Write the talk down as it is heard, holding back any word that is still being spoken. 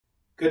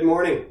Good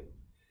morning.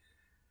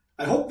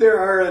 I hope there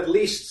are at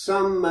least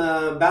some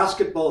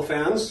basketball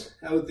fans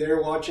out there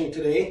watching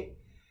today.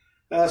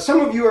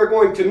 Some of you are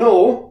going to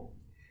know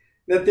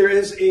that there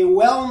is a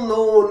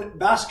well-known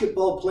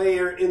basketball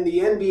player in the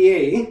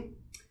NBA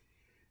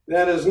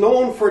that is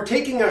known for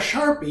taking a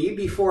Sharpie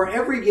before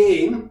every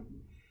game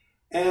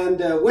and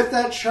with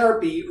that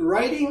Sharpie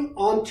writing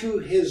onto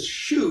his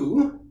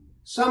shoe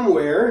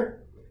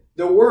somewhere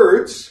the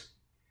words,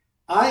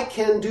 "I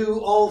can do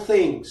all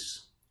things."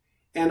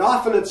 And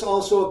often it's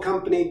also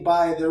accompanied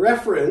by the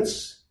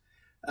reference,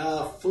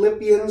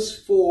 Philippians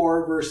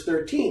 4 verse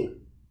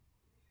 13.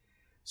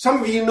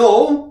 Some of you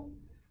know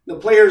the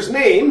player's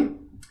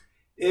name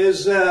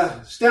is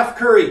Steph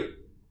Curry.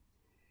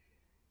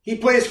 He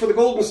plays for the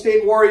Golden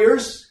State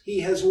Warriors. He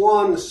has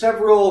won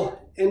several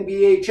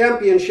NBA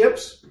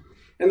championships,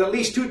 and at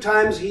least 2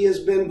 times he has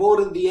been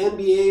voted the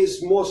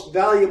NBA's most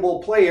valuable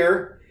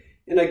player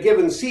in a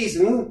given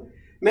season.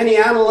 Many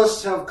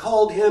analysts have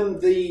called him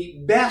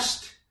the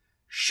best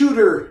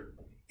shooter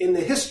in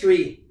the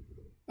history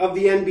of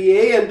the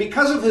NBA, and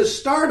because of his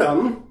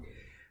stardom,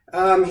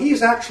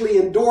 he's actually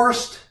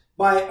endorsed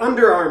by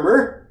Under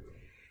Armour,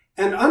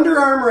 and Under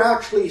Armour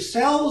actually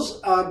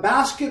sells a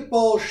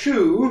basketball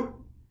shoe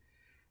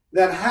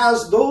that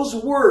has those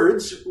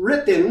words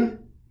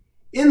written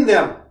in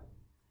them.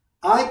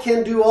 "I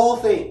can do all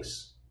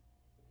things."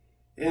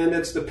 And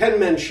it's the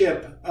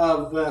penmanship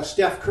of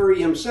Steph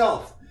Curry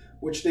himself,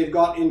 which they've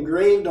got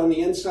engraved on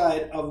the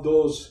inside of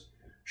those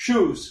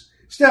shoes.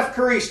 Steph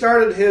Curry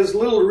started his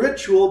little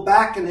ritual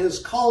back in his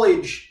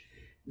college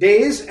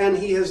days, and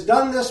he has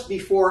done this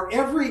before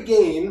every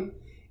game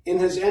in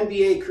his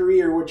NBA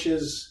career, which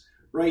is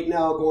right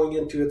now going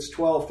into its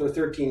 12th or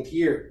 13th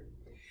year.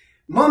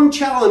 "Mom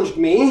challenged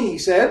me," he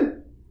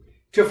said,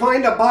 "to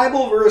find a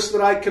Bible verse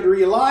that I could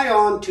rely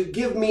on to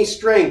give me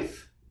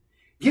strength,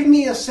 give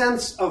me a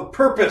sense of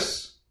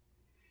purpose,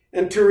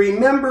 and to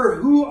remember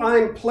who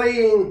I'm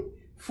playing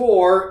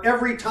for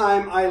every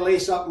time I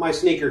lace up my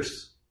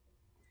sneakers."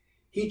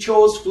 He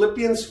chose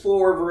Philippians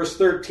 4 verse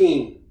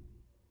 13.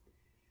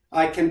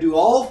 "I can do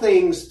all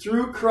things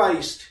through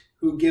Christ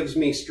who gives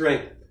me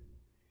strength."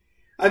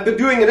 I've been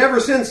doing it ever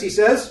since, he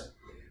says,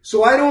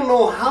 so I don't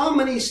know how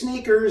many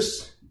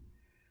sneakers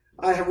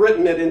I have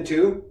written it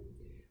into,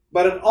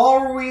 but it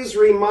always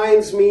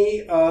reminds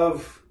me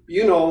of,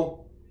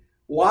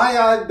 why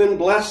I've been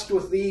blessed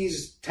with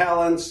these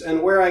talents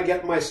and where I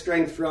get my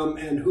strength from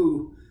and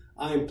who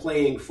I'm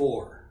playing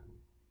for.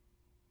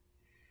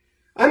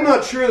 I'm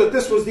not sure that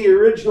this was the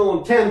original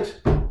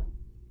intent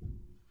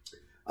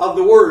of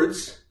the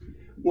words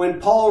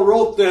when Paul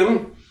wrote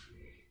them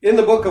in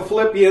the book of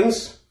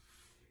Philippians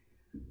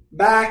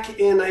back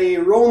in a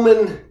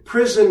Roman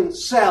prison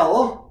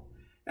cell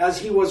as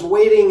he was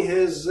awaiting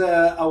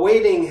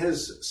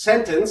his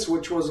sentence,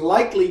 which was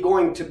likely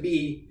going to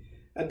be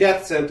a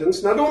death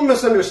sentence. Now, don't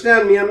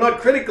misunderstand me. I'm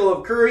not critical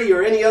of Curry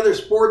or any other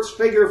sports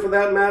figure for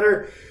that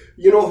matter,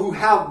 who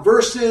have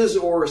verses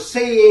or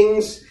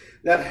sayings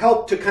that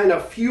help to kind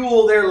of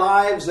fuel their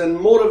lives and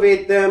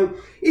motivate them,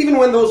 even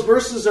when those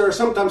verses are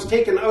sometimes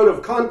taken out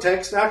of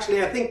context.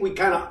 Actually, I think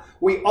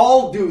we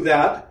all do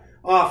that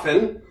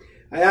often.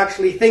 I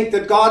actually think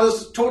that God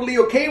is totally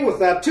okay with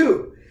that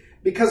too,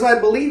 because I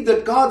believe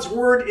that God's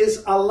word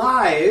is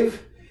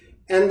alive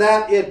and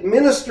that it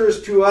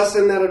ministers to us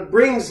and that it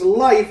brings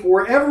life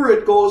wherever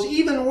it goes,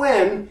 even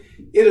when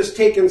it is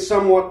taken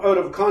somewhat out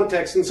of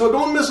context. And so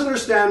don't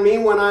misunderstand me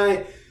when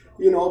I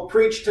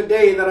preach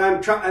today that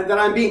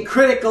I'm being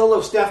critical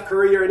of Steph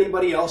Curry or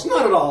anybody else.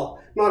 Not at all.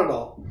 Not at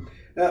all.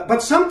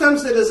 But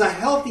sometimes it is a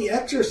healthy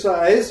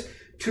exercise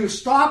to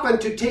stop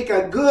and to take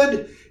a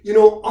good,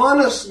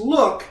 honest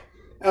look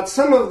at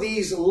some of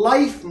these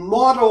life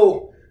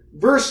motto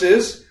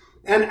verses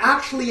and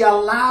actually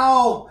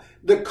allow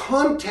the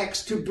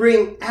context to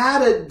bring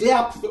added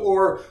depth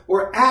or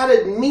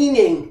added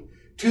meaning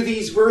to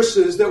these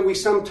verses that we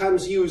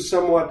sometimes use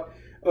somewhat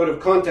out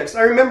of context.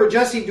 I remember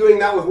Jesse doing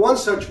that with one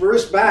such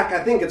verse back,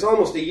 I think it's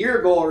almost a year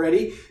ago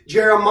already,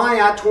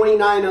 Jeremiah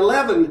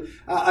 29:11.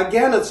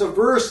 Again, it's a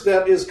verse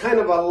that is kind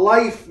of a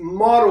life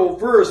motto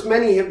verse.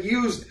 Many have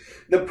used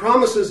the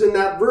promises in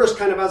that verse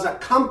kind of as a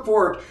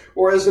comfort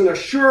or as an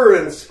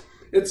assurance.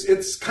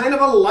 It's kind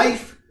of a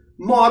life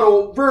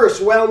motto verse,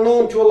 well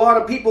known to a lot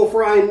of people.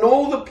 "For I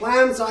know the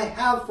plans I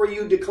have for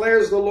you,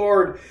 declares the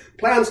Lord,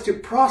 plans to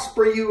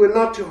prosper you and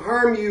not to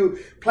harm you,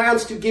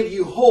 plans to give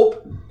you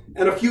hope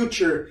and a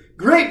future."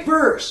 Great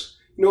verse,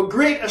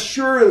 great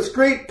assurance,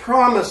 great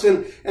promise.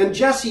 And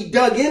Jesse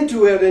dug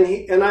into it,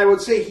 and I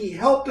would say he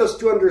helped us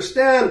to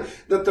understand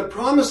that the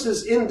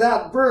promises in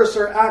that verse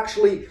are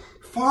actually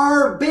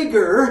far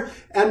bigger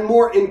and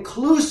more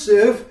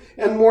inclusive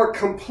and more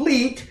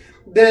complete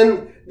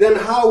than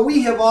how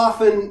we have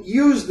often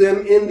used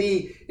them in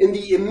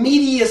the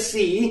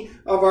immediacy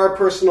of our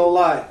personal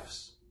lives.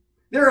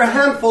 There are a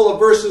handful of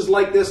verses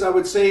like this, I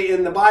would say,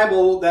 in the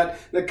Bible that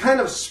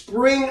kind of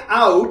spring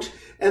out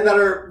and that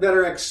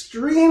are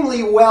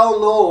extremely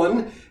well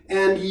known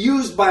and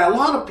used by a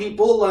lot of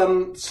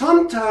people,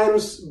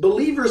 sometimes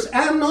believers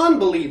and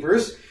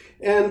non-believers.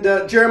 And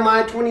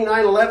Jeremiah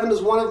 29:11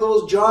 is one of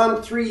those,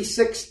 John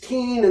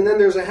 3:16, and then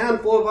there's a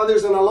handful of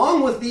others. And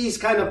along with these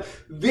kind of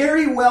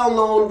very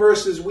well-known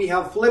verses, we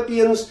have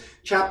Philippians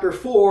chapter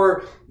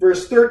 4,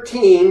 verse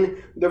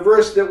 13, the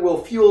verse that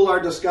will fuel our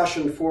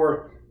discussion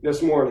for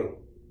this morning.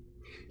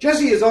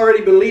 Jesse has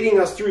already been leading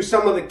us through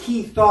some of the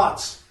key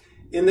thoughts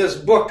in this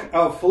book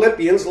of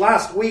Philippians.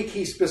 Last week,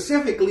 he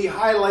specifically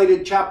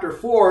highlighted chapter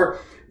 4,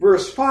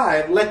 verse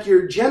 5, "Let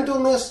your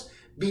gentleness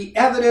be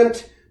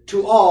evident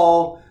to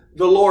all,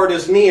 the Lord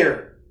is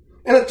near."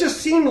 And it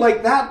just seemed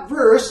like that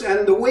verse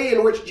and the way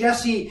in which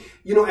Jesse,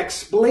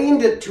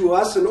 explained it to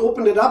us and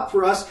opened it up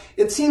for us,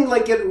 it seemed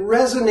like it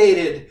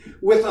resonated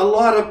with a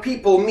lot of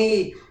people,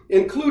 me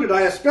included.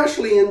 I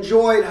especially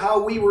enjoyed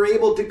how we were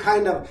able to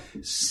kind of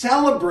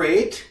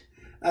celebrate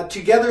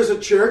together as a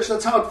church.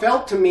 That's how it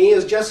felt to me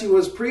as Jesse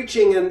was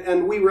preaching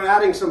and we were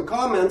adding some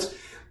comments.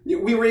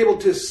 We were able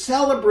to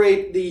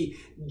celebrate the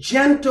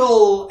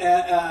gentle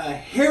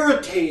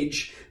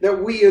heritage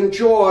that we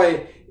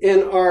enjoy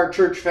in our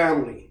church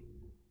family.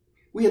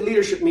 We had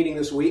leadership meeting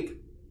this week,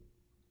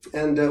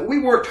 and we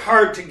worked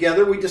hard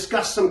together. We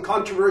discussed some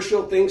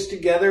controversial things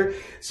together,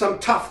 some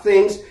tough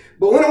things.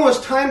 But when it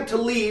was time to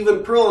leave,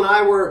 and Pearl and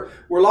I were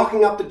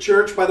locking up the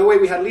church, by the way,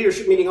 we had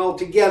leadership meeting all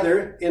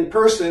together in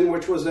person,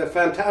 which was a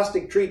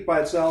fantastic treat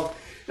by itself.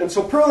 And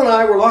so Pearl and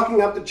I were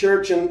locking up the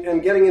church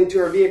and getting into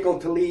our vehicle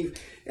to leave.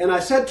 And I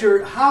said to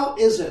her, "How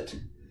is it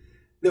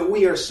that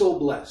we are so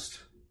blessed?"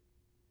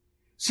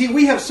 See,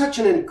 we have such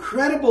an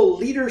incredible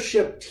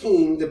leadership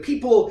team. The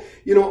people,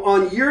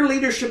 on your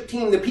leadership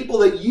team, the people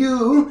that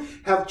you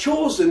have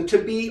chosen to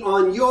be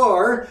on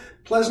your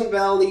Pleasant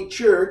Valley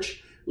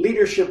Church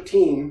leadership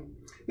team,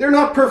 they're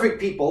not perfect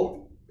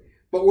people.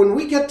 But when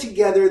we get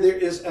together, there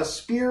is a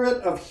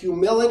spirit of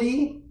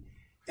humility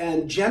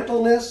and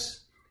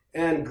gentleness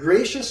and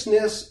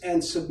graciousness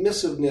and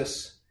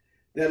submissiveness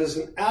that is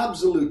an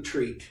absolute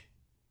treat.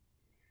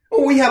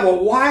 Oh, we have a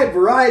wide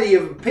variety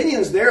of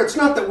opinions there. It's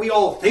not that we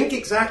all think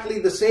exactly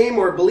the same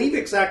or believe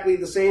exactly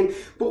the same,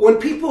 but when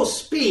people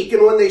speak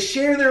and when they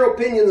share their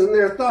opinions and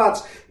their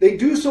thoughts, they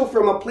do so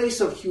from a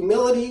place of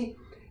humility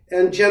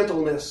and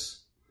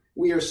gentleness.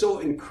 We are so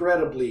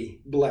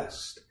incredibly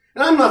blessed.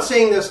 And I'm not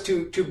saying this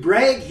to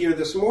brag here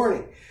this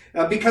morning,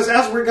 because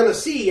as we're going to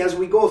see as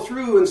we go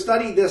through and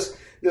study this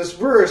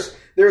verse,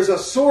 there's a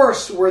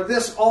source where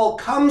this all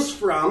comes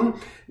from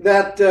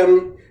that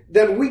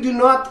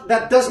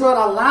does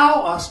not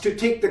allow us to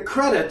take the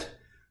credit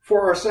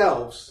for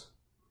ourselves.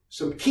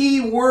 Some key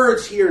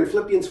words here in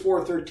Philippians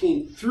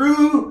 4:13,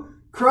 through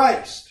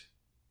Christ.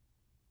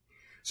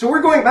 So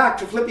we're going back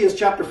to Philippians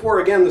chapter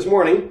 4 again this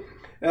morning.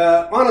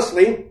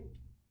 Honestly,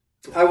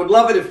 I would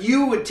love it if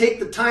you would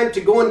take the time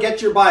to go and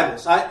get your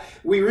Bibles.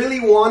 We really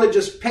want to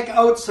just pick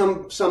out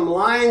some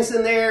lines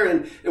in there,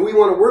 and we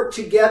want to work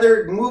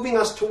together, moving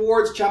us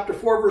towards chapter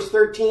 4, verse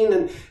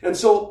 13. And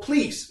so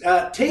please,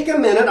 take a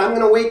minute. I'm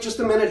going to wait just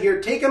a minute here.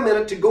 Take a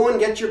minute to go and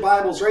get your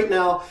Bibles right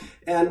now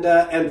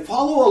and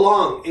follow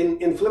along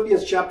in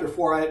Philippians chapter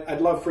 4. I'd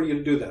love for you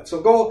to do that.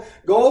 So go,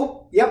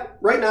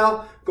 right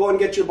now, go and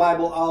get your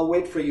Bible. I'll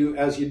wait for you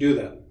as you do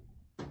that.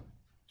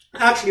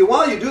 Actually,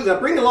 while you do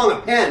that, bring along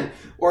a pen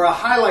or a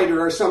highlighter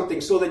or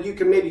something so that you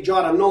can maybe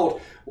jot a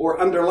note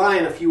or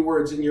underline a few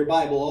words in your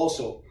Bible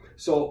also.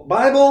 So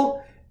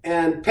Bible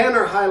and pen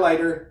or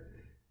highlighter,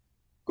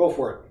 go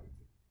for it.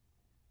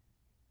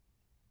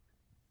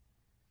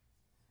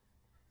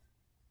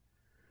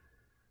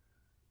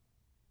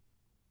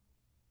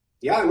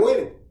 Yeah, I'm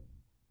waiting.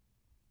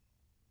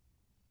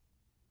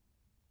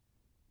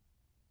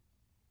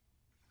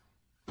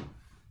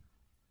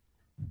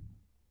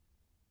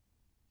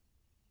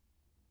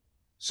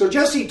 So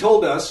Jesse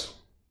told us,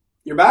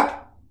 you're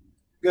back?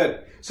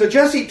 Good. So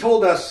Jesse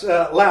told us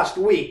last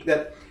week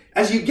that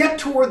as you get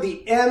toward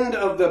the end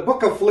of the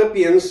book of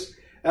Philippians,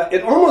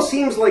 it almost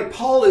seems like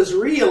Paul is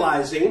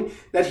realizing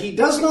that he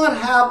does not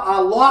have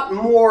a lot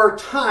more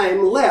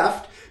time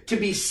left to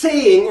be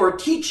saying or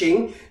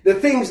teaching the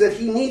things that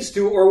he needs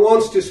to or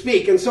wants to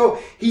speak. And so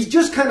he's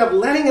just kind of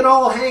letting it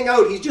all hang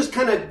out. He's just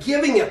kind of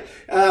giving it,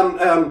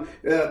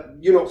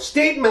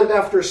 statement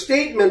after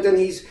statement. And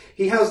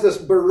he has this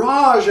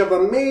barrage of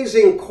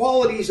amazing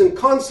qualities and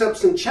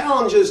concepts and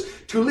challenges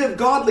to live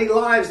godly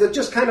lives that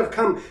just kind of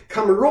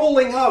come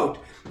rolling out.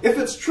 If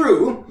it's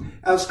true,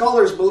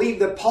 scholars believe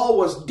that Paul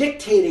was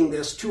dictating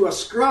this to a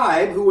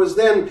scribe who was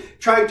then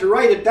trying to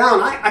write it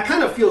down. I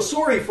kind of feel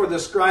sorry for the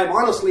scribe,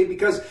 honestly,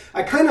 because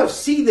I kind of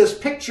see this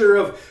picture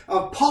of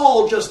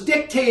Paul just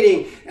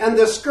dictating, and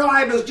the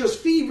scribe is just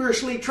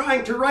feverishly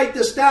trying to write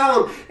this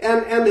down,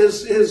 and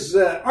his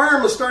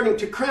arm is starting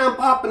to cramp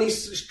up, and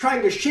he's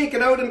trying to shake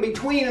it out in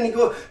between, and he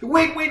goes,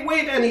 wait,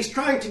 and he's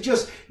trying to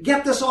just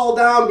get this all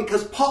down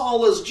because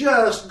Paul is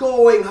just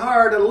going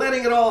hard and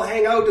letting it all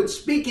hang out and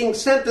speaking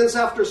sentence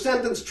after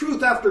sentence,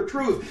 truth after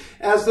truth,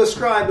 as the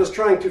scribe is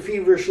trying to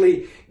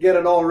feverishly get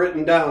it all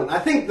written down. I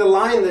think the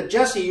line that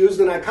Jesse used,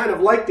 and I kind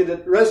of liked it,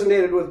 it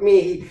resonated with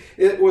me.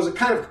 It was a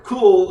kind of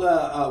cool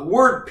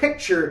word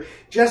picture.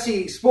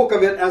 Jesse spoke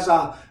of it as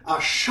a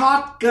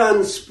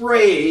shotgun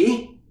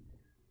spray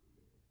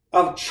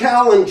of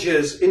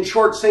challenges in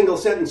short single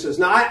sentences.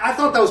 Now, I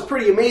thought that was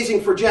pretty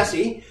amazing for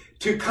Jesse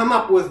to come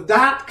up with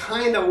that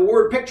kind of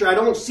word picture. I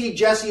don't see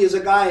Jesse as a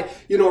guy,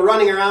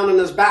 running around in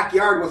his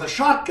backyard with a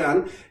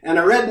shotgun and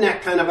a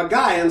redneck kind of a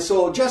guy. And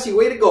so, Jesse,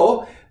 way to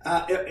go.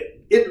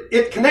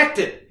 It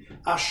connected.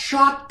 A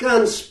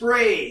shotgun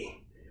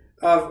spray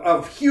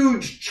of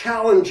huge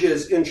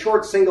challenges in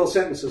short single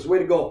sentences. Way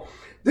to go.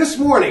 This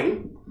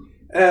morning,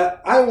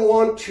 I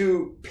want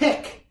to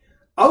pick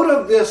out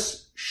of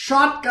this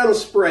shotgun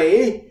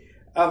spray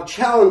of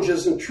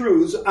challenges and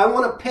truths, I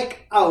want to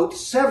pick out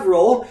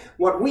several,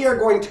 what we are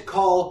going to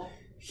call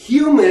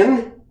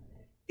human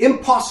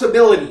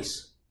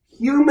impossibilities.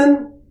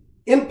 Human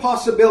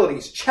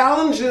impossibilities.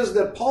 Challenges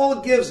that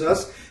Paul gives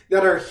us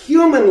that are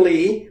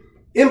humanly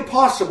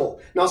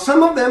impossible. Now,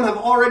 some of them have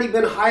already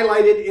been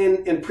highlighted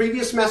in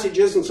previous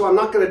messages, and so I'm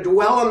not going to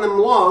dwell on them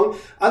long,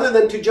 other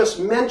than to just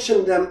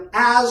mention them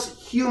as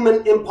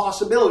human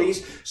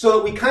impossibilities, so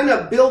that we kind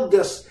of build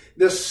this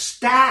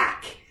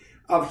stack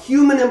of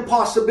human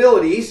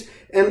impossibilities,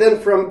 and then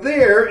from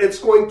there it's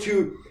going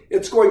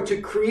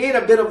to create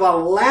a bit of a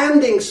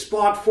landing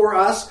spot for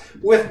us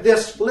with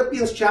this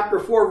Philippians chapter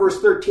 4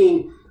 verse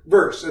 13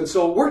 verse. And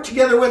so work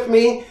together with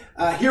me.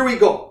 Here we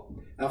go.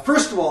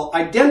 First of all,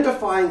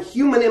 identifying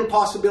human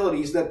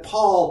impossibilities that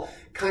Paul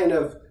kind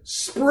of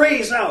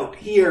sprays out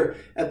here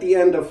at the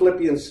end of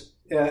Philippians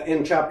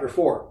in chapter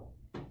 4.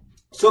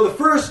 So the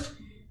first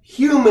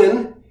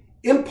human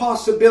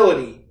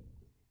impossibility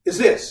is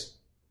this: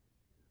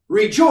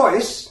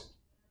 rejoice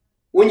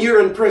when you're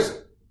in prison.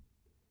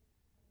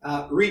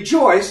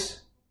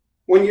 Rejoice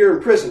when you're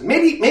in prison.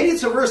 Maybe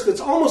it's a verse that's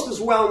almost as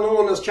well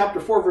known as chapter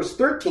 4 verse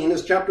 13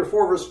 as chapter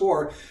 4 verse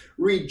 4.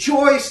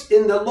 Rejoice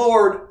in the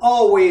Lord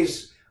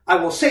always. I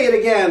will say it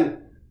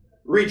again.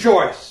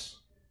 Rejoice.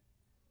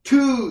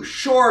 Too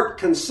short,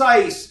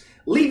 concise,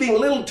 leaving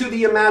little to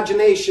the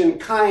imagination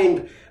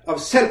kind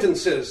of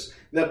sentences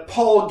that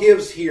Paul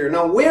gives here.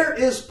 Now, where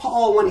is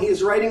Paul when he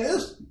is writing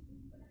this?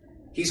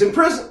 He's in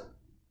prison.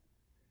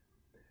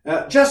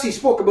 Jesse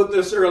spoke about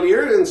this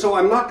earlier, and so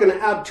I'm not going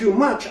to add too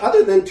much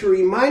other than to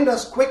remind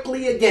us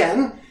quickly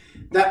again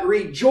that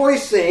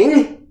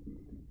rejoicing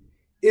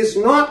is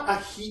not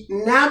a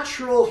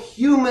natural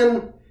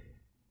human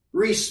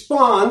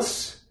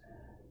response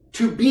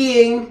to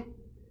being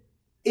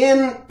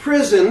in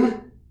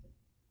prison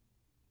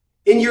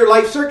in your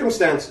life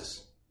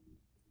circumstances.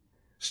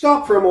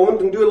 Stop for a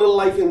moment and do a little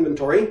life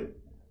inventory.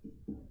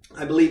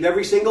 I believe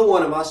every single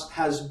one of us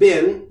has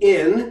been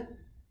in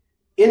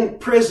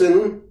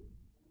prison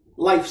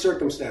life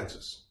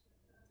circumstances.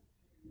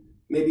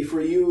 Maybe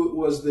for you it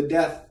was the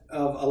death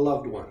of a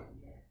loved one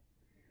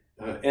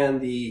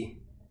and the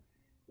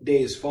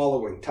days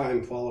following,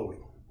 time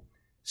following.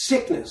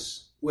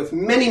 Sickness with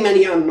many,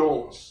 many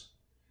unknowns.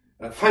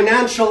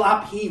 Financial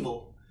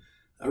upheaval.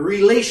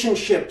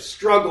 Relationship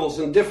struggles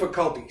and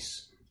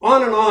difficulties.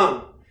 On and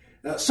on.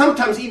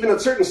 Sometimes even at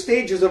certain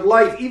stages of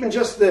life, even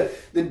just the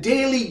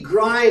daily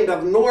grind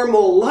of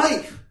normal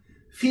life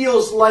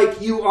feels like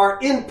you are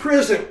in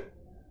prison.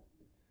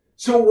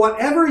 So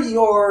whatever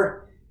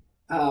your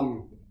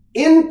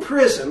in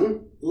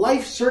prison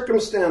life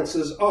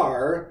circumstances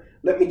are,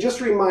 let me just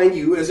remind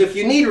you, as if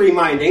you need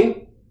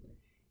reminding,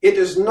 it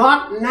is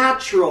not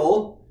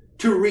natural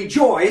to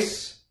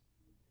rejoice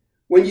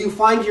when you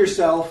find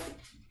yourself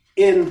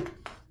in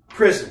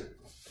prison.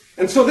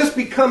 And so this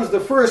becomes the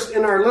first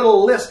in our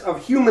little list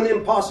of human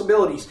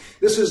impossibilities.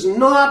 This is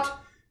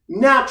not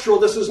natural.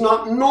 This is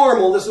not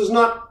normal. This is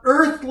not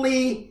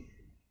earthly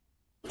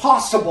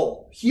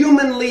possible,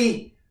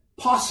 humanly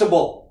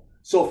possible.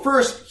 So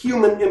first,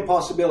 human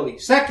impossibility.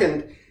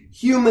 Second,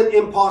 human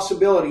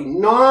impossibility,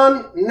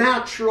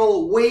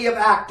 non-natural way of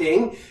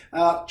acting.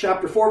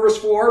 Chapter 4 verse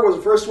 4 was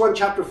the first one.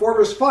 Chapter 4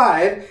 verse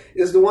 5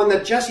 is the one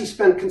that Jesse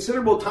spent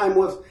considerable time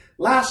with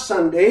last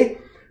Sunday.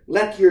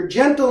 Let your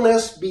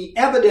gentleness be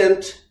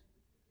evident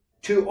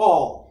to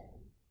all.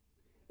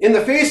 In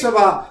the face of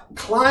a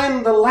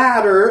climb the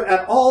ladder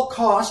at all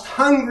cost,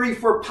 hungry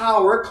for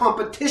power,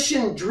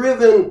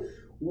 competition-driven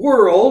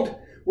world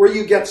where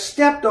you get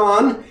stepped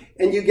on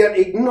and you get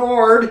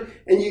ignored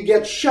and you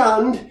get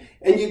shunned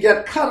and you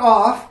get cut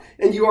off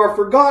and you are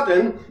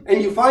forgotten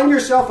and you find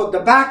yourself at the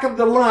back of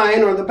the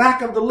line or the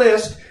back of the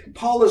list,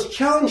 Paul is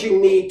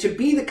challenging me to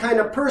be the kind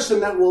of person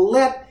that will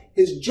let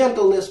his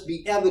gentleness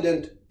be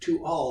evident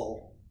to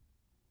all.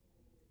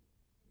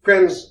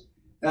 Friends,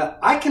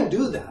 I can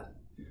do that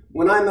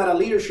when I'm at a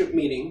leadership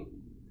meeting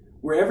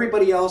where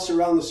everybody else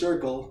around the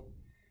circle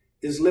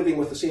is living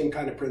with the same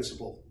kind of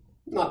principle.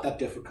 Not that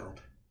difficult.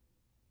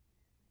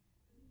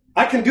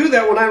 I can do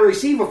that when I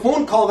receive a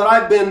phone call that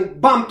I've been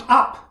bumped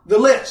up the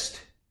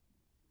list,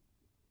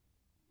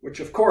 which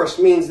of course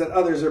means that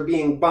others are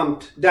being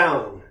bumped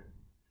down.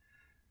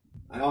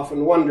 I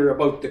often wonder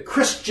about the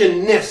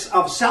Christianness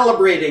of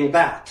celebrating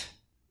that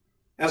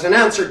as an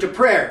answer to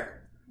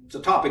prayer. It's a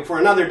topic for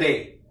another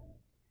day.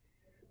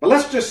 But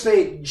let's just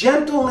say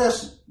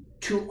gentleness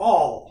to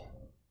all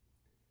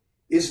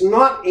is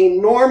not a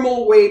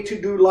normal way to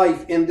do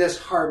life in this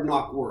hard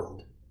knock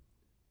world.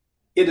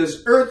 It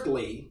is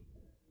earthly,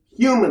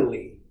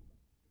 humanly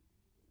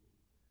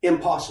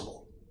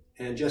impossible.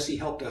 And Jesse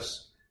helped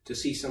us to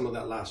see some of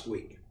that last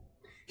week.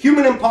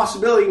 Human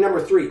impossibility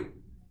number 3.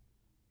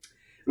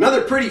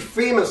 Another pretty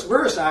famous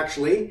verse,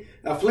 actually,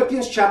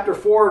 Philippians chapter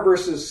 4,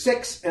 verses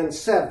 6 and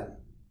 7.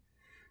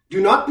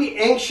 Do not be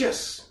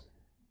anxious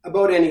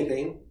about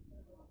anything,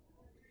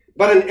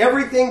 but in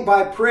everything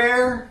by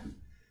prayer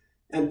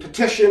and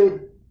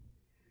petition,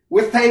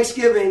 with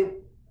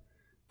thanksgiving,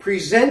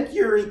 present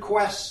your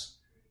requests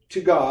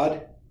to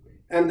God,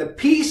 and the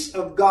peace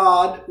of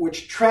God,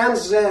 which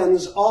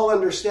transcends all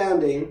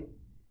understanding,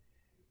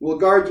 will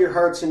guard your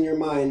hearts and your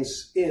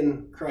minds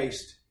in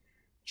Christ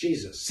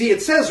Jesus. See,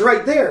 it says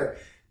right there,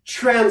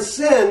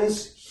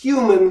 transcends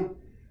human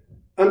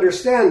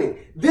understanding.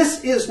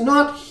 This is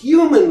not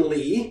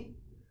humanly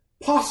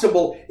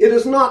possible. It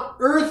is not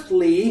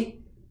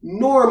earthly,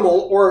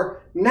 normal,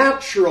 or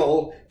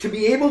natural to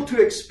be able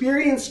to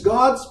experience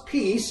God's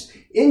peace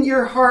in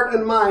your heart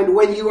and mind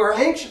when you are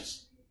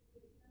anxious.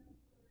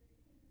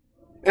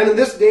 And in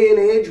this day and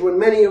age, when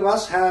many of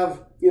us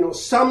have,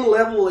 some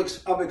level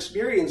of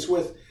experience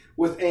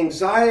with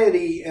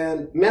anxiety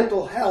and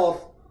mental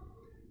health,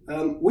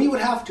 we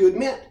would have to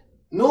admit,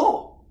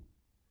 no,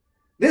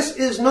 this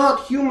is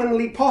not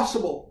humanly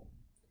possible.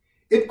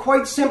 It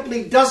quite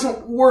simply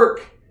doesn't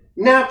work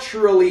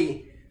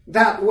naturally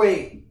that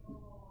way.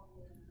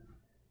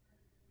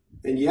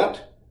 And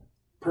yet,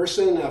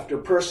 person after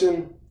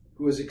person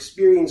who has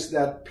experienced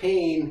that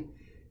pain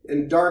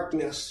and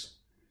darkness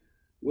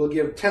will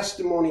give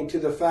testimony to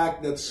the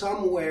fact that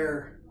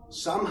somewhere,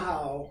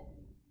 somehow,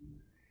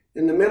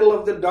 in the middle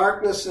of the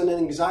darkness and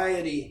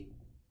anxiety,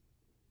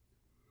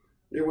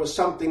 there was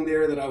something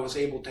there that I was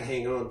able to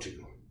hang on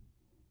to.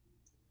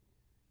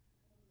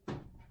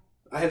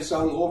 I have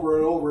sung over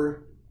and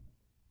over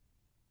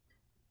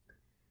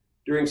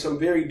during some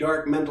very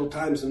dark mental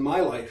times in my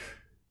life,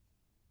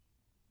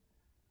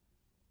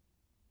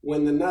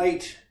 when the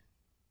night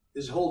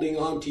is holding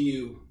on to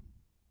you,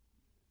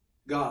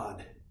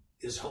 God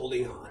is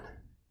holding on.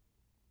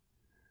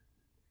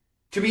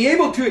 To be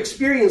able to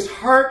experience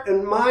heart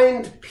and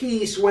mind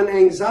peace when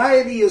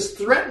anxiety is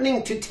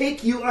threatening to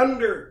take you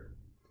under,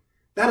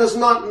 that is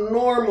not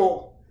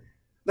normal.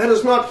 That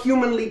is not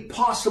humanly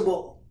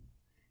possible.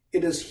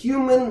 It is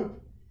human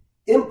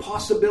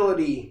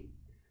impossibility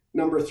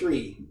number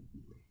 3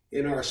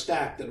 in our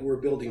stack that we're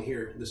building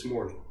here this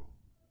morning.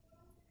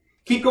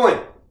 Keep going.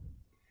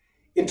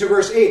 Into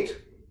verse 8.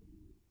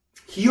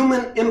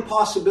 Human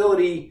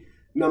impossibility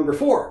number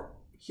 4.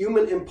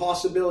 Human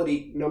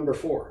impossibility number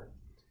 4.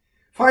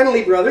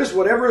 Finally, brothers,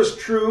 whatever is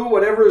true,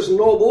 whatever is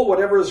noble,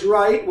 whatever is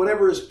right,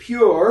 whatever is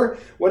pure,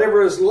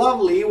 whatever is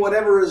lovely,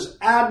 whatever is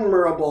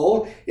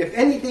admirable, if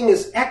anything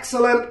is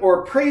excellent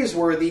or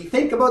praiseworthy,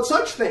 think about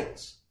such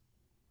things.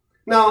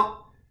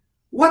 Now,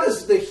 what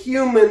is the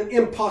human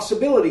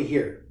impossibility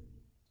here?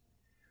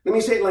 Let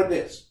me say it like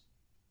this.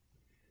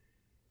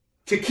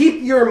 To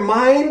keep your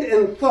mind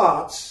and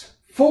thoughts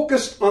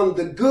focused on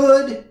the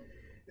good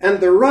and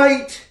the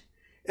right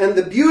and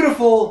the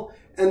beautiful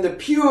and the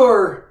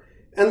pure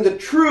and the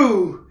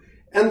true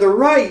and the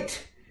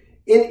right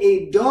in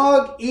a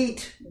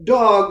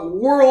dog-eat-dog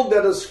world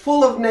that is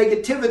full of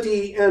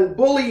negativity and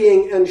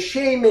bullying and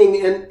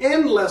shaming and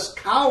endless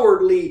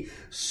cowardly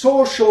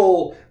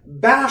social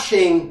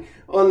bashing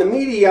on the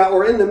media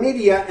or in the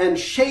media and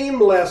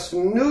shameless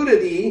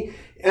nudity,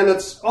 and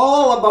it's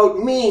all about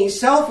me,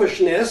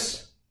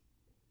 selfishness.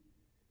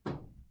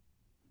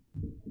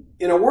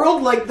 In a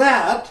world like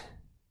that,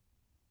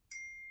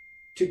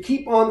 to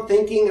keep on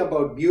thinking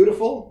about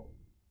beautiful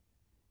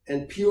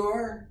and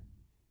pure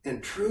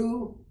and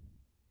true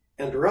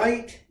and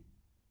right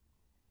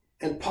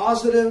and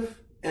positive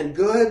and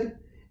good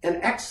and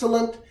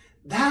excellent,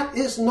 that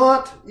is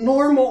not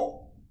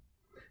normal.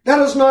 That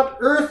is not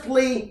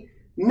earthly,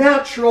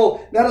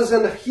 natural. That is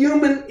a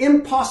human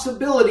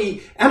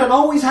impossibility, and it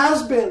always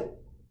has been.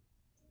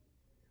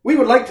 We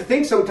would like to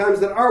think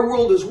sometimes that our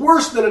world is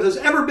worse than it has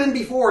ever been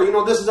before.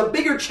 This is a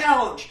bigger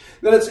challenge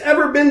than it's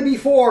ever been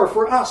before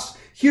for us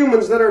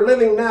humans that are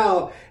living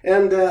now.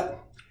 And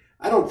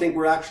I don't think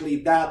we're actually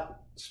that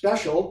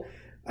special.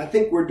 I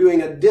think we're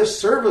doing a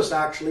disservice,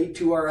 actually,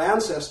 to our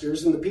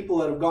ancestors and the people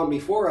that have gone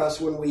before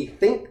us when we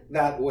think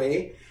that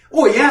way.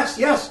 Oh,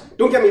 yes,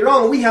 don't get me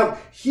wrong. We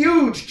have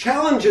huge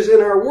challenges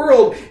in our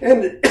world.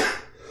 And,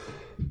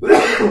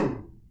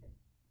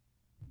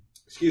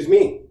 excuse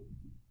me,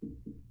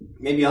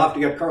 maybe I'll have to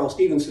get Carl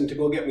Stevenson to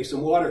go get me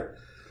some water.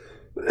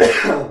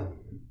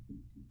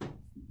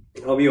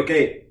 I'll be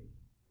okay.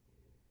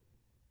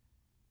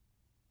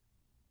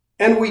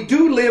 And we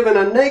do live in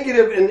a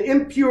negative and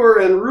impure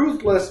and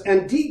ruthless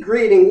and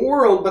degrading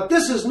world, but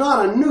this is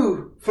not a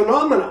new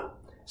phenomenon.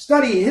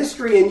 Study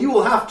history and you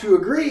will have to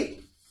agree.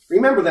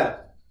 Remember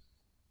that.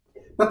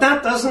 But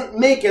that doesn't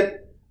make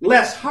it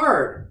less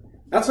hard.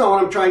 That's not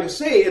what I'm trying to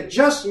say. It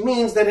just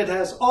means that it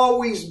has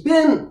always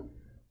been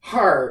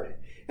hard.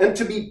 And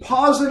to be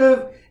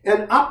positive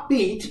and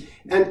upbeat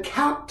and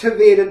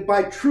captivated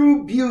by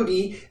true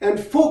beauty and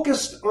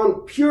focused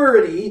on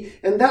purity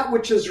and that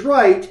which is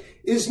right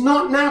is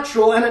not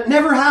natural, and it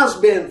never has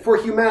been for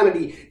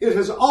humanity. It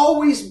has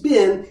always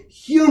been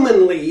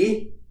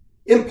humanly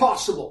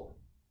impossible.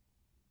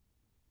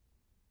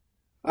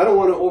 I don't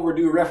want to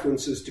overdo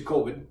references to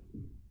COVID,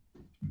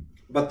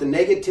 but the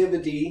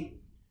negativity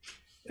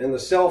and the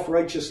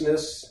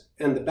self-righteousness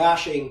and the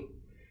bashing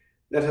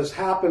that has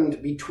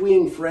happened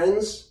between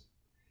friends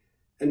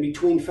and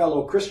between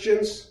fellow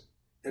Christians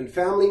and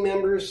family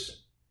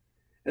members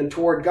and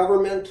toward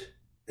government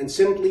and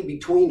simply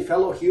between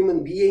fellow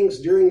human beings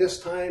during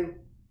this time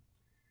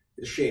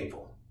is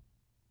shameful.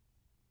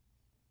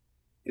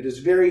 It is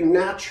very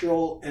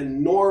natural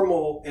and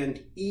normal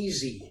and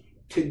easy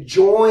to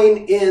join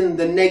in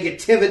the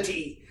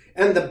negativity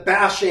and the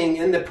bashing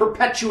and the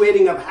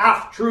perpetuating of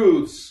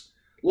half-truths.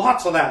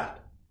 Lots of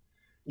that.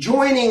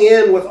 Joining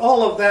in with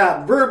all of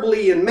that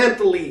verbally and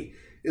mentally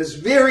is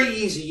very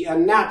easy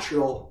and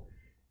natural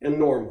and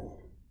normal.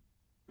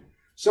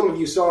 Some of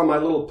you saw my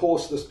little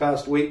post this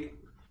past week.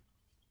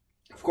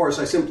 Of course,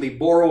 I simply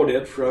borrowed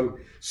it from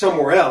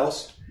somewhere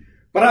else,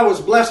 but I was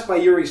blessed by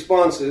your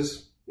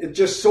responses. It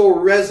just so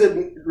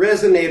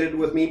resonated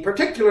with me,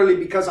 particularly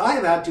because I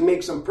have had to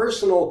make some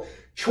personal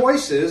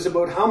choices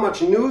about how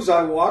much news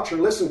I watch or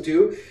listen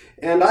to,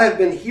 and I have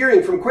been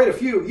hearing from quite a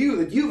few of you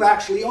that you've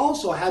actually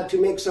also had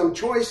to make some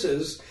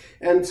choices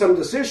and some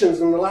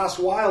decisions in the last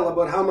while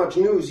about how much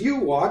news you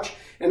watch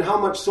and how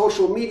much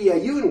social media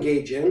you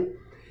engage in,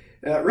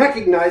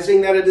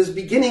 recognizing that it is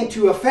beginning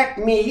to affect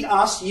me,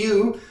 us,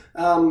 you,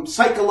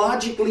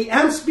 psychologically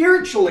and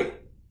spiritually.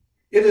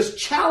 It is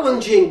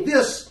challenging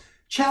this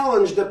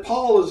challenge that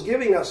Paul is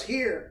giving us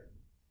here.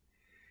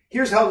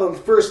 Here's how the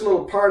first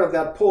little part of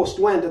that post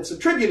went. It's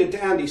attributed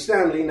to Andy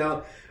Stanley.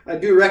 Now, I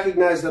do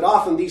recognize that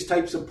often these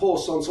types of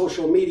posts on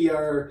social media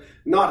are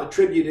not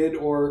attributed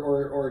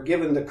or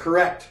given the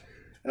correct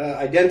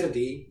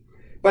identity.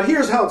 But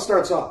here's how it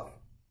starts off.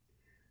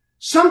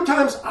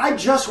 Sometimes I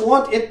just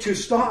want it to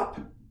stop.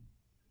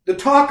 The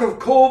talk of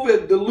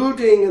COVID, the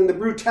looting and the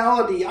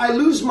brutality, I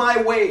lose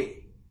my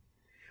way.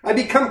 I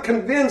become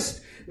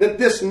convinced that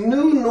this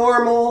new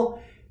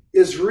normal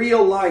is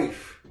real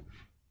life.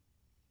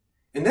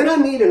 And then I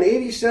meet an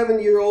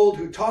 87-year-old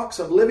who talks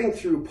of living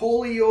through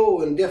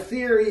polio and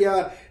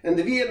diphtheria and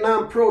the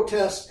Vietnam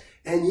protests,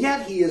 and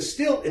yet he is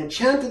still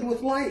enchanted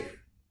with life.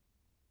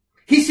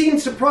 He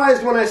seemed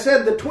surprised when I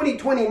said that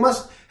 2020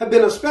 must have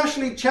been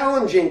especially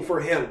challenging for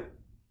him.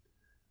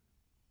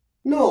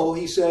 No,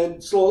 he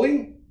said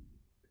slowly,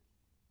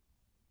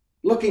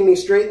 looking me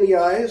straight in the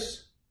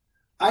eyes,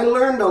 I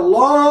learned a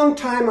long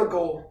time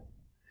ago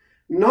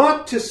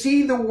not to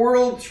see the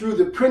world through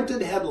the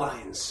printed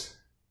headlines.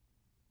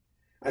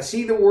 I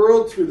see the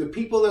world through the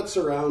people that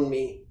surround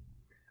me.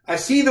 I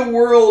see the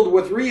world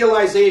with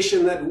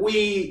realization that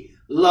we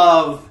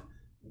love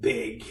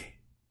big.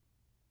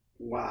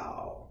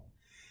 Wow.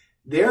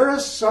 There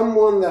is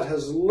someone that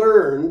has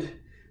learned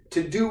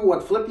to do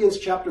what Philippians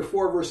chapter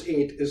 4 verse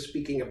 8 is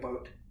speaking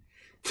about.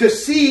 To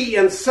see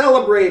and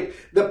celebrate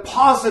the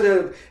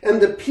positive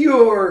and the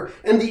pure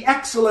and the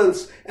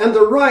excellence and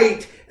the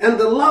right and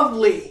the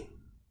lovely.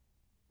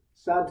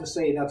 Sad to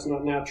say that's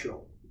not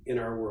natural in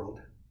our world.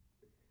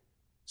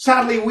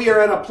 Sadly, we are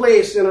at a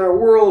place in our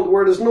world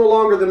where it is no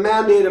longer the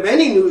mandate of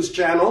any news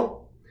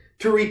channel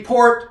to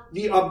report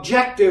the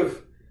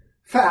objective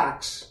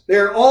facts.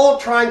 They're all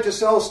trying to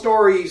sell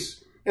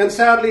stories, and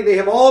sadly, they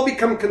have all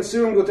become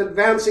consumed with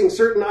advancing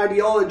certain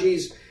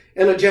ideologies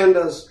and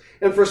agendas.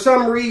 And for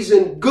some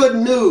reason, good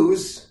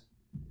news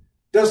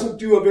doesn't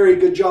do a very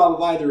good job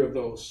of either of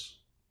those.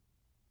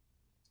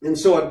 And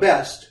so at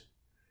best,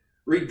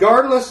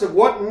 regardless of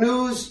what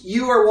news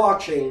you are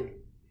watching,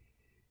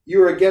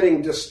 you are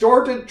getting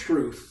distorted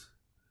truth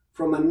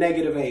from a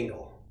negative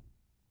angle.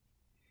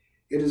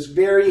 It is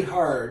very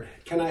hard,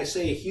 can I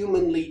say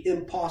humanly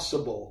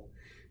impossible,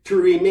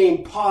 to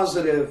remain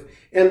positive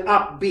and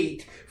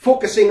upbeat,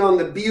 focusing on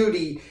the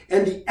beauty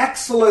and the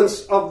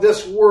excellence of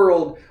this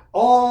world,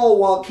 all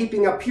while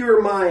keeping a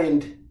pure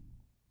mind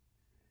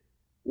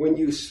when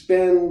you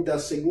spend a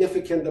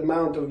significant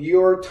amount of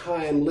your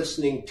time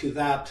listening to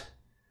that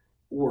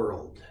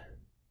world.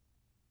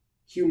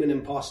 Human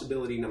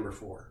impossibility number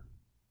 4.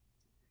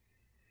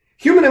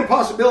 Human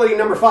impossibility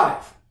number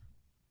 5.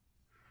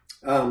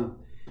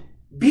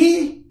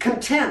 Be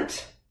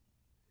content.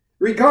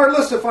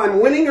 Regardless if I'm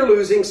winning or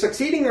losing,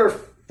 succeeding or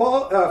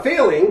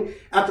failing,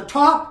 at the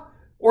top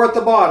or at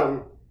the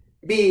bottom,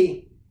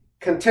 be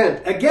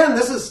content. Again,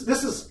 this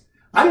is,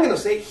 I'm going to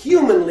say,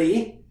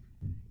 humanly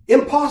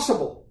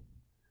impossible.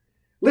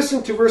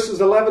 Listen to verses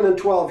 11 and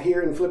 12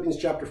 here in Philippians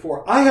chapter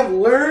 4. I have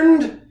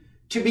learned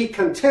to be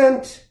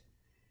content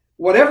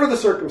whatever the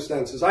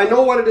circumstances. I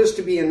know what it is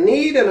to be in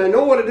need, and I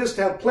know what it is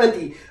to have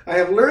plenty. I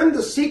have learned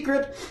the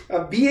secret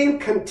of being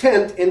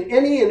content in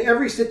any and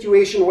every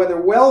situation, whether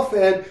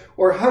well-fed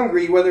or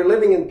hungry, whether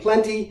living in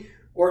plenty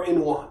or in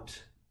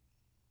want.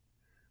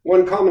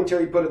 One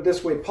commentary put it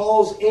this way: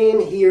 Paul's aim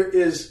here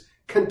is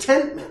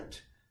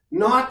contentment,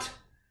 not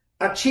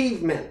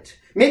achievement.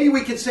 Maybe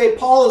we could say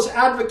Paul is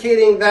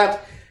advocating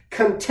that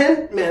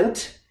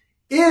contentment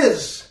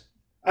is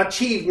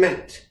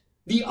achievement,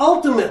 the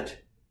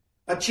ultimate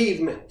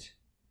achievement.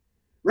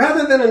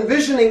 Rather than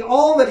envisioning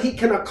all that he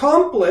can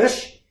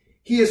accomplish,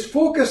 he is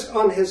focused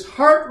on his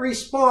heart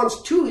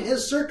response to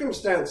his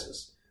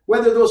circumstances,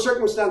 whether those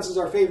circumstances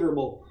are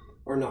favorable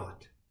or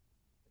not.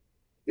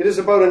 It is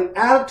about an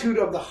attitude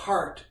of the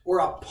heart or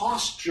a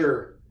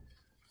posture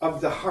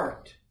of the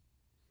heart.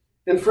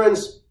 And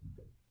friends,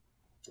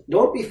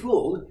 don't be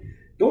fooled.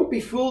 Don't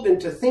be fooled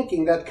into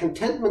thinking that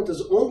contentment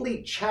is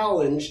only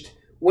challenged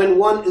when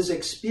one is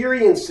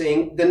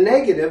experiencing the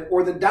negative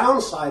or the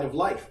downside of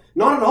life.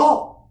 Not at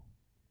all.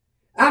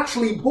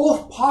 Actually,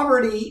 both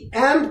poverty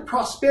and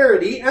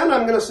prosperity, and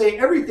I'm going to say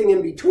everything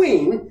in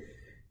between,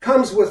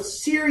 comes with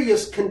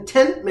serious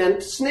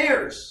contentment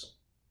snares.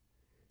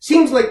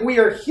 Seems like we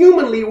are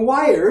humanly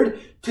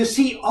wired to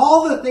see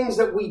all the things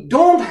that we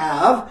don't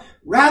have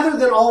rather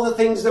than all the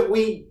things that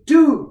we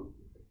do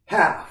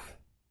have.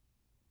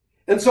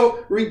 And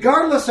so,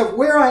 regardless of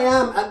where I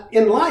am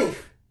in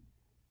life,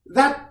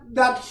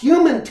 that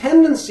human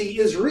tendency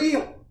is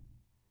real.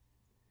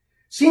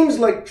 Seems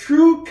like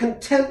true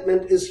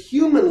contentment is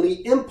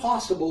humanly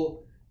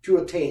impossible to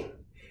attain.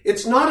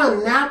 It's not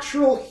a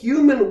natural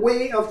human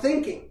way of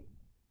thinking.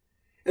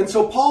 And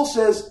so Paul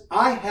says,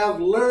 I have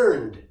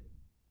learned.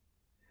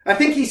 I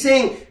think he's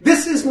saying,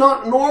 this is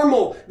not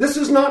normal. This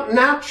is not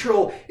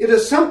natural. It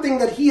is something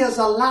that he has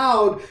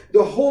allowed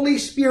the Holy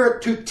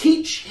Spirit to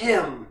teach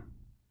him.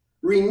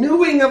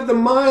 Renewing of the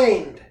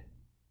mind.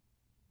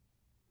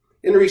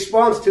 In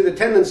response to the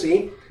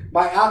tendency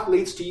by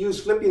athletes to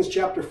use Philippians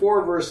chapter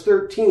 4 verse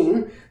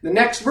 13, the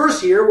next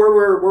verse here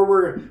where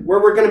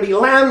we're going to be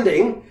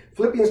landing,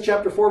 Philippians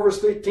chapter 4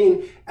 verse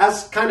 13,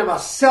 as kind of a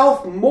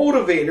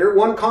self-motivator,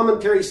 one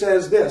commentary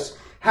says this: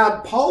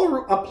 had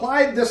Paul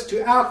applied this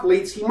to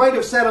athletes, he might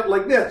have said it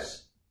like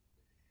this: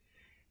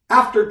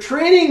 after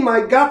training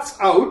my guts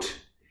out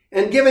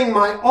and giving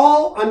my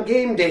all on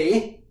game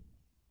day,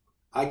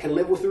 I can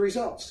live with the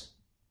results.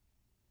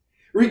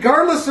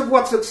 Regardless of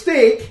what's at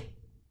stake,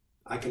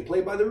 I can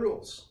play by the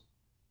rules.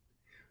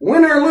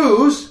 Win or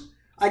lose,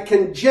 I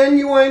can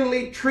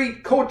genuinely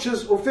treat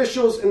coaches,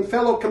 officials, and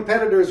fellow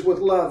competitors with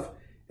love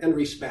and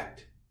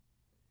respect.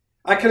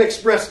 I can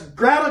express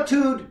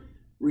gratitude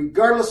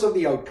regardless of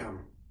the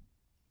outcome.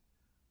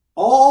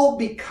 All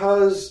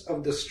because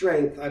of the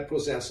strength I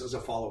possess as a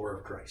follower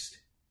of Christ.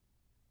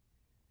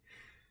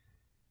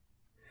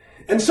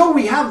 And so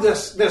we have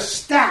this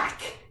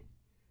stack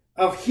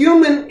of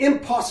human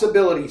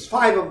impossibilities.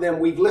 5 of them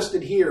we've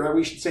listed here, or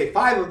we should say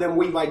 5 of them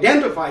we've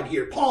identified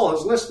here. Paul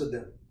has listed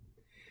them.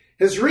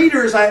 His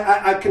readers,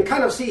 I can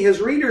kind of see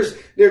his readers,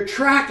 they're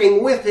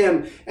tracking with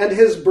him and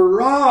his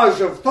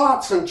barrage of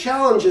thoughts and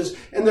challenges,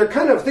 and they're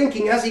kind of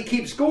thinking as he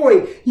keeps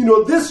going,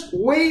 this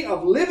way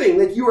of living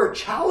that you are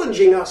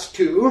challenging us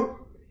to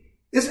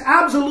is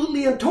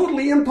absolutely and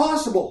totally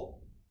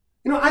impossible.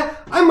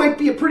 I might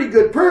be a pretty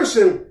good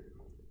person,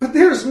 but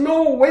there's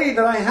no way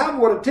that I have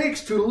what it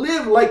takes to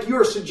live like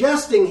you're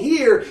suggesting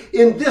here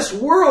in this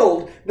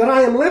world that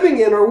I am living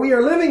in or we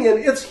are living in.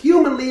 It's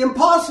humanly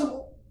impossible.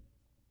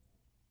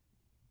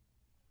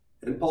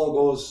 And Paul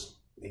goes,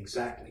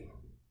 exactly.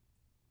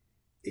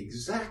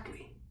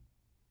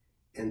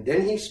 And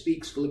then he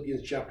speaks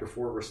Philippians chapter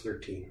 4 verse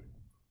 13.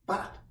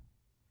 But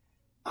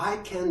I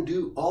can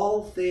do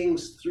all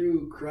things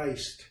through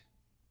Christ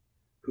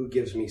who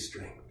gives me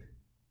strength.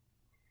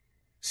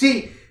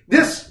 See,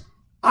 this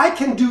I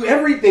can do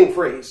everything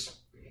phrase,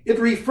 it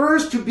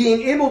refers to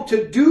being able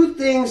to do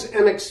things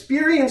and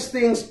experience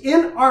things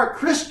in our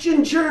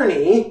Christian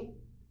journey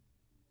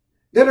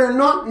that are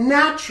not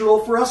natural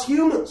for us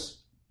humans.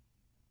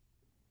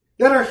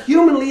 That are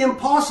humanly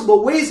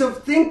impossible, ways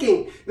of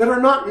thinking that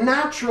are not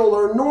natural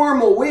or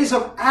normal, ways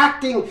of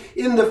acting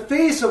in the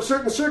face of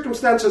certain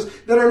circumstances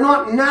that are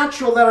not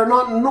natural, that are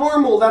not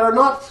normal, that are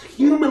not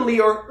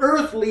humanly or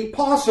earthly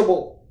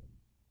possible.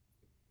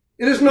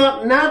 It is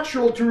not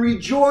natural to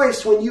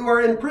rejoice when you are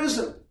in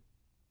prison.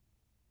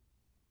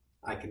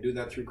 I can do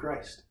that through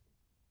Christ.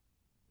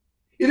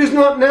 It is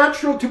not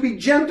natural to be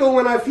gentle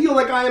when I feel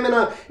like I am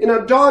in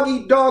a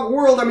dog-eat-dog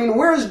world.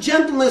 Where is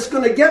gentleness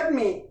going to get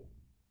me?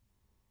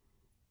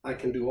 I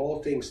can do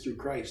all things through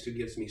Christ who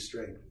gives me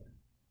strength.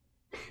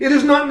 It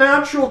is not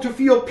natural to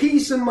feel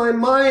peace in my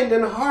mind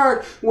and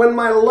heart when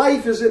my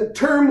life is in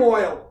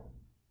turmoil.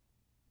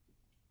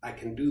 I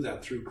can do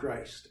that through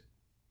Christ.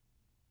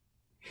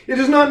 It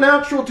is not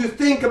natural to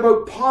think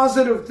about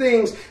positive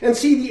things and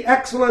see the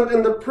excellent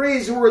and the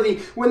praiseworthy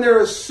when there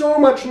is so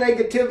much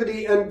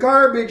negativity and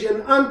garbage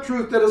and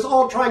untruth that is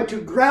all trying to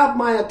grab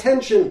my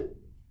attention.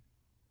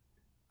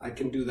 I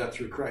can do that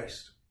through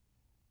Christ.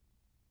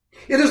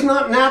 It is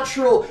not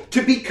natural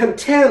to be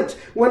content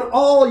when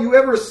all you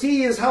ever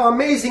see is how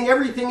amazing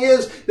everything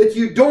is that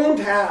you don't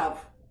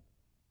have.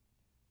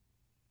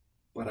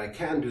 But I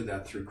can do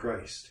that through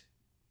Christ.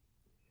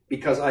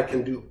 Because I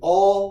can do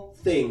all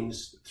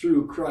things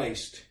through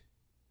Christ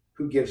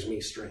who gives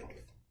me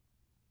strength.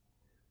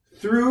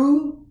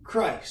 Through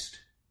Christ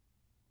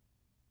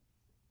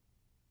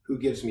who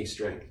gives me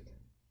strength.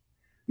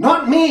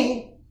 Not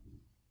me.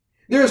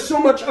 There's so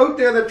much out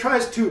there that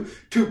tries to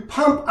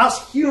pump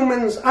us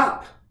humans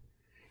up.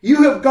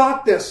 You have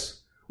got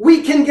this.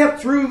 We can get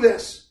through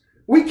this.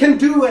 We can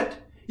do it.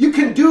 You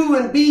can do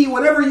and be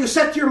whatever you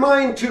set your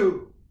mind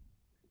to.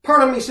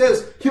 Part of me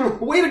says,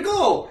 way to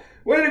go.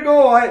 Way to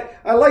go.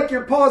 I like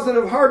your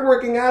positive,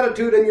 hardworking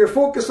attitude and your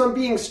focus on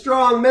being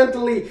strong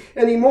mentally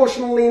and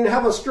emotionally and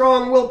have a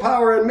strong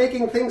willpower and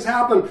making things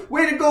happen.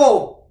 Way to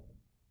go.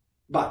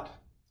 But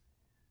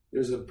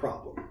there's a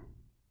problem.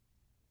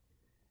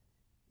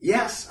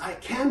 Yes, I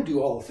can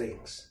do all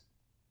things,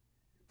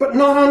 but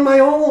not on my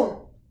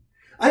own.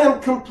 I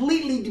am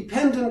completely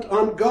dependent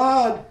on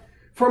God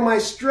for my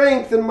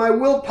strength and my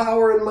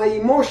willpower and my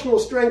emotional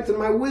strength and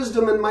my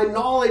wisdom and my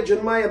knowledge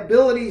and my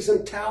abilities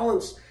and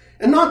talents.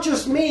 And not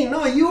just me,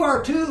 no, you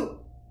are too.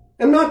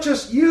 And not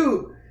just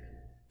you,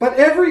 but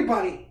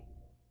everybody.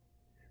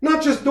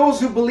 Not just those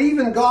who believe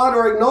in God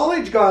or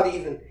acknowledge God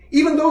even.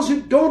 Even those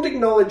who don't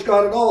acknowledge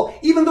God at all.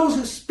 Even those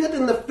who spit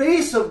in the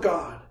face of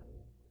God.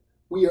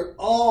 We are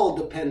all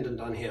dependent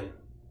on Him.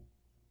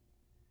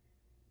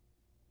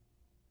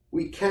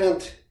 We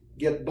can't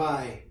get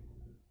by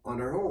on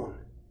our own.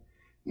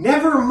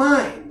 Never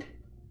mind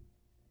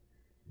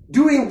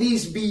doing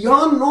these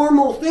beyond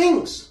normal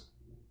things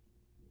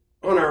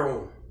on our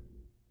own.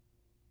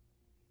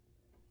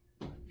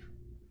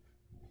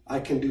 I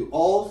can do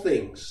all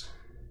things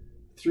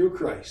through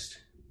Christ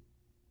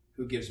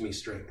who gives me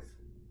strength.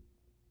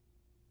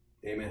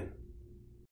 Amen.